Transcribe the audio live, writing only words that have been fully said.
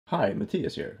Hi,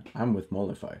 Matthias here. I'm with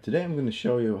Molnify. Today I'm going to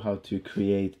show you how to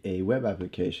create a web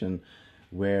application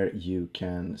where you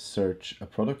can search a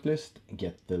product list,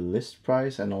 get the list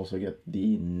price, and also get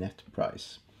the net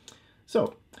price.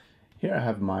 So here I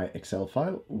have my Excel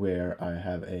file where I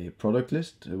have a product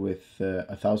list with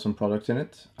 1,000 products in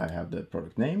it. I have the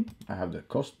product name, I have the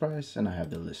cost price, and I have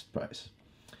the list price.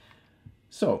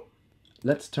 So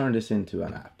let's turn this into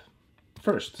an app.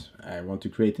 First, I want to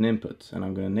create an input, and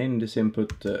I'm going to name this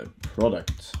input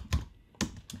product.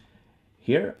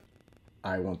 Here,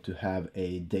 I want to have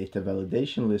a data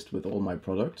validation list with all my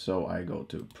products, so I go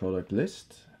to product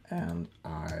list and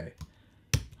I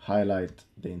highlight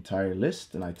the entire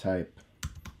list and I type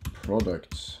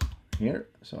products here,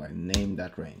 so I name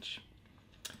that range.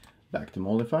 Back to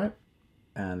Molnify,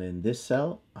 and in this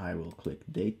cell I will click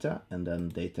data and then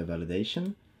data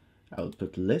validation. I will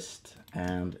put list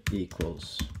and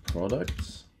equals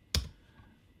products,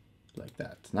 like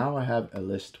that. Now I have a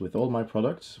list with all my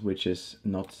products, which is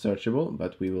not searchable,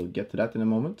 but we will get to that in a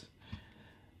moment.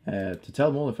 To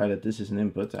tell Molnify that this is an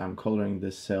input, I'm coloring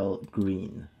this cell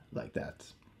green, like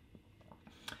that.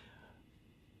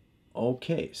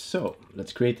 Okay, so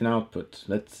let's create an output.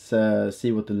 Let's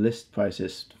see what the list price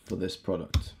is for this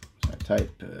product. So I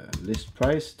type list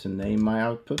price to name my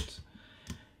output.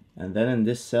 And then in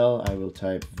this cell, I will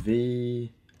type VLOOKUP.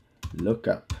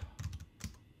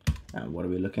 And what are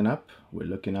we looking up? We're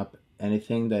looking up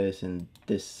anything that is in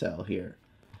this cell here.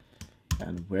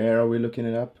 And where are we looking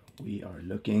it up? We are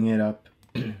looking it up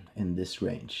in this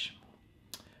range,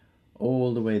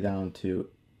 all the way down to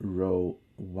row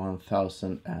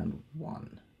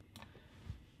 1001.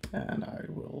 And I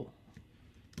will,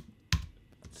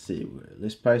 let's see,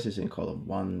 list price is in column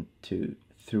 1, 2,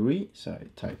 3. So I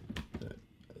type the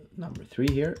number 3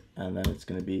 here, and then it's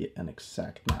going to be an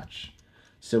exact match,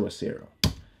 so a 0.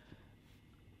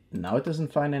 Now it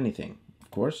doesn't find anything,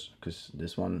 of course, because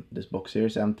this box here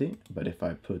is empty. But if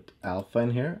I put alpha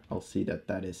in here, I'll see that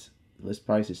list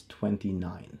price is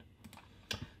 29.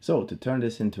 So to turn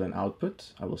this into an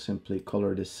output, I will simply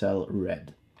color this cell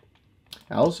red.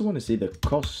 I also want to see the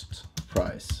cost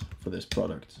price for this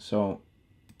product, so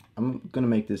I'm going to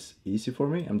make this easy for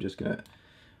me. I'm just going to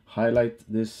highlight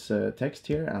this text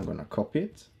here, and I'm going to copy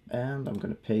it and I'm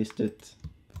going to paste it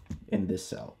in this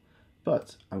cell.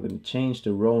 But I'm going to change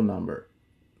the row number,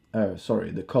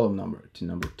 the column number to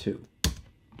number 2.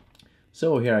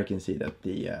 So here I can see that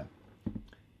the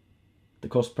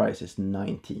cost price is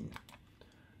 19.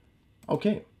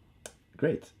 Okay,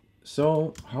 great.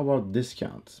 So how about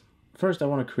discount? First I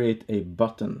want to create a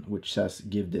button which says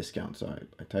give discount. So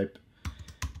I type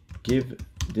give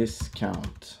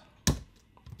discount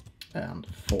and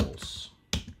false.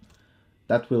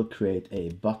 That will create a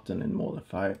button in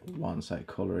Molnify once I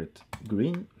color it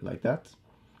green, like that.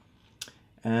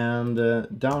 And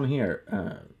down here,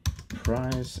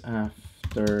 price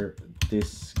after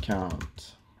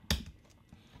discount.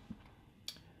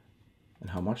 And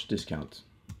how much discount?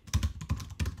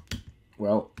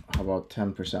 Well, how about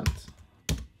 10%,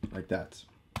 like that.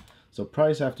 So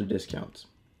price after discount.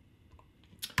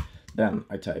 Then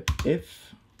I type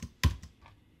if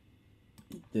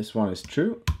this one is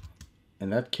true. In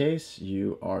that case,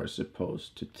 you are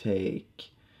supposed to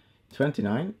take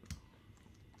 29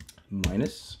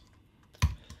 minus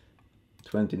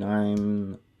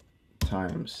 29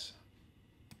 times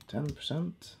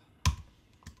 10%.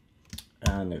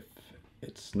 And if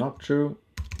it's not true,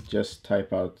 just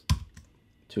type out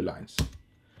 2 lines.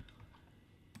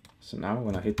 So now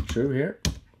when I hit true here,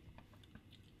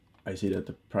 I see that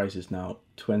the price is now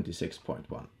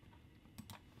 26.1.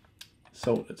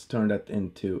 So let's turn that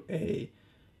into a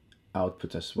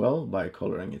output as well by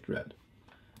coloring it red.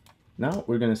 Now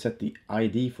we're going to set the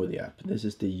ID for the app. This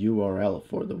is the URL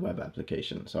for the web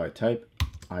application. So I type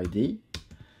ID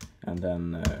and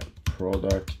then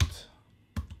product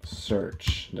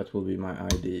search. That will be my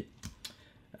ID.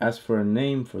 As for a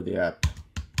name for the app,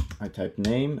 I type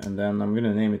name and then I'm going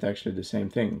to name it actually the same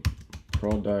thing.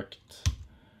 Product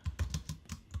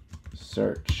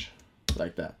search,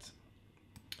 like that.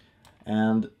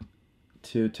 And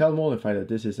to tell Molnify that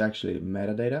this is actually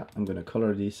metadata, I'm going to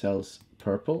color these cells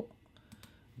purple.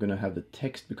 I'm going to have the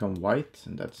text become white,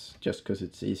 and that's just because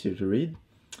it's easier to read.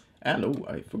 And oh,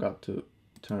 I forgot to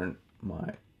turn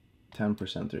my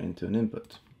 10%er into an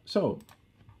input. So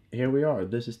here we are.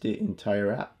 This is the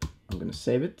entire app. I'm going to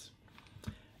save it.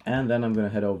 And then I'm going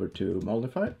to head over to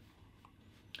Molnify.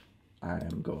 I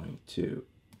am going to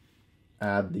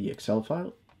add the Excel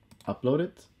file, upload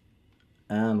it.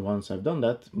 And once I've done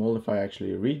that, Molnify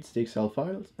actually reads the Excel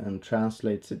files and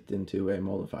translates it into a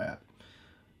Molnify app.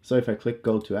 So if I click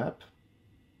Go to App,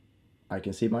 I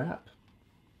can see my app.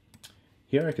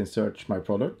 Here I can search my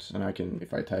product, and I can,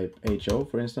 if I type HO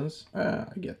for instance, I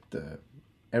get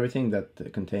everything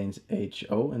that contains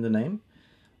HO in the name.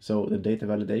 So the data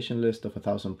validation list of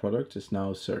 1,000 products is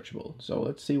now searchable. So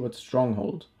let's see what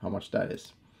Stronghold, how much that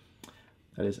is.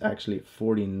 That is actually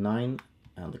 49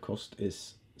 and the cost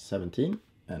is 17.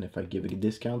 And if I give a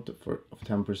discount of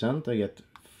 10%, I get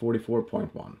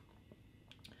 44.1.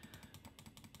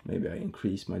 Maybe I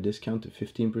increase my discount to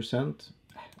 15%.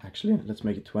 Actually, let's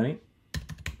make it 20.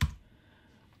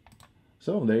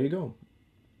 So there you go.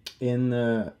 In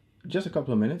just a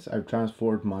couple of minutes, I've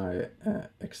transformed my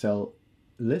Excel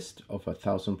list of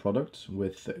 1,000 products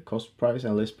with cost price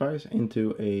and list price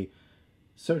into a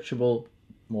searchable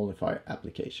Molnify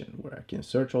application where I can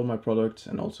search all my products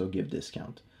and also give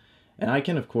discount. And I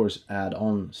can of course add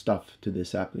on stuff to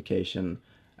this application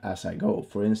as I go.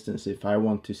 For instance, if I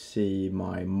want to see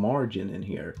my margin in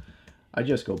here, I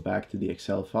just go back to the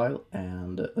Excel file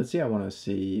and let's see, I want to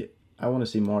see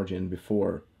margin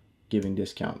before giving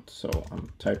discount. So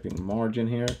I'm typing margin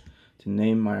here to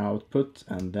name my output,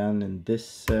 and then in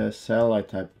this cell I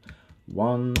type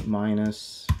 1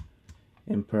 minus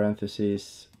in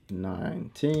parentheses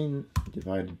 19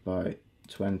 divided by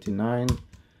 29,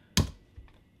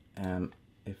 and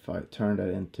if I turn that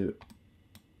into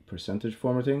percentage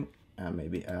formatting and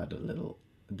maybe add a little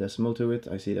decimal to it,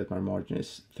 I see that my margin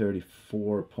is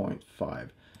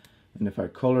 34.5. And if I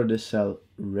color this cell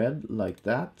red like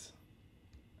that,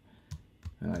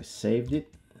 and I saved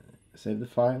it, save the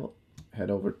file, head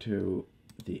over to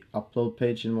the upload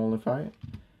page in Molnify,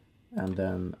 and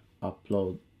then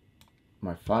upload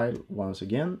my file once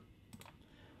again.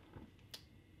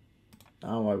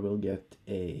 Now I will get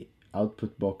a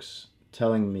output box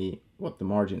telling me what the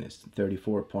margin is,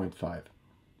 34.5.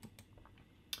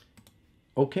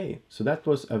 Okay, so that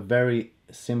was a very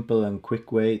simple and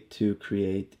quick way to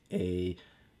create a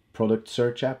product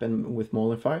search app with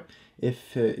Molnify.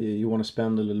 If you want to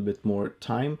spend a little bit more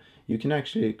time, you can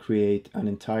actually create an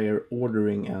entire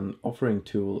ordering and offering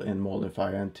tool in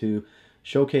Molnify. And to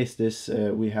showcase this,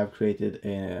 we have created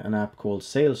an app called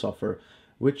Sales Offer,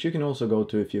 which you can also go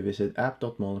to if you visit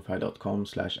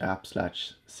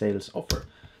app.molnify.com/app/salesoffer.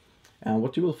 And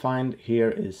what you will find here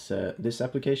is this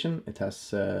application. It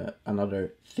has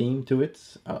another theme to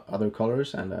it, other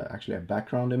colors, and actually a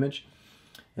background image.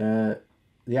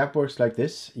 The app works like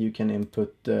this. You can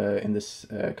input in this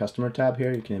customer tab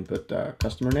here, you can input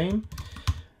customer name,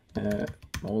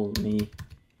 Molnify,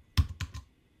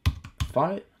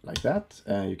 like that.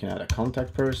 You can add a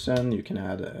contact person, you can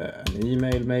add an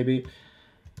email maybe.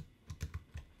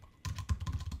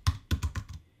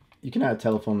 You can add a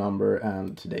telephone number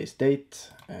and today's date,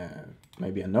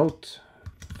 maybe a note,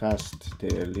 fast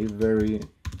delivery,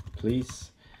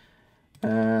 please.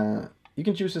 You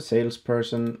can choose a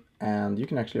salesperson, and you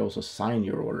can actually also sign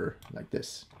your order like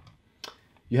this.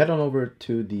 You head on over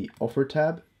to the offer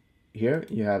tab. Here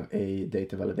you have a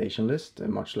data validation list,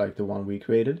 much like the one we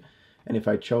created. And if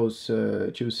I choose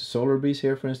solar bees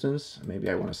here, for instance, maybe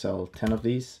I want to sell 10 of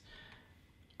these,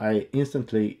 I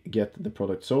instantly get the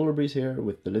product solar bees here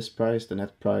with the list price, the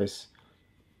net price.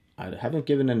 I haven't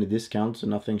given any discount, so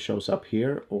nothing shows up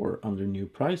here or under new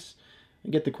price. I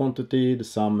get the quantity, the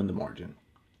sum, and the margin.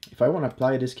 If I want to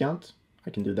apply a discount, I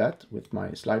can do that with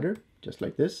my slider, just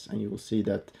like this, and you will see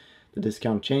that the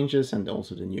discount changes and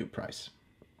also the new price.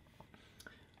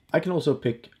 I can also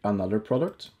pick another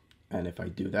product, and if I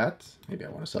do that, maybe I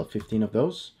want to sell 15 of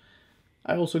those,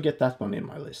 I also get that one in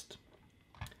my list.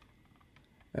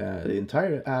 The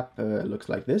entire app looks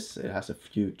like this. It has a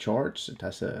few charts, it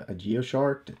has a geo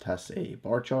chart, it has a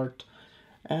bar chart,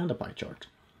 and a pie chart.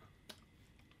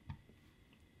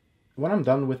 When I'm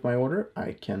done with my order,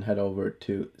 I can head over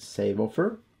to Save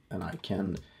Offer, and I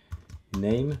can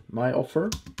name my offer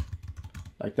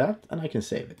like that, and I can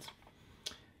save it.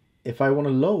 If I want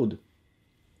to load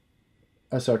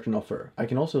a certain offer, I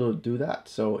can also do that.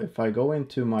 So if I go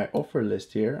into my offer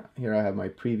list here I have my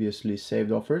previously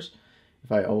saved offers.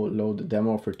 If I load the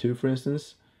demo offer 2, for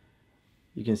instance,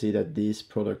 you can see that these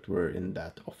products were in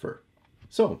that offer.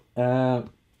 So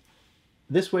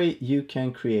this way you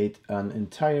can create an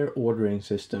entire ordering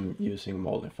system using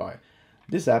Molnify.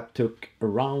 This app took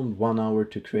around 1 hour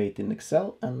to create in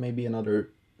Excel and maybe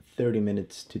another 30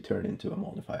 minutes to turn into a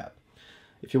Molnify app.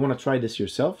 If you want to try this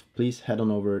yourself, please head on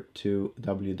over to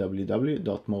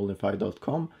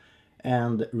www.molnify.com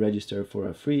and register for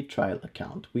a free trial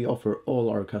account. We offer all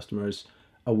our customers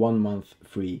a 1-month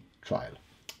free trial.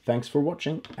 Thanks for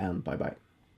watching, and bye-bye.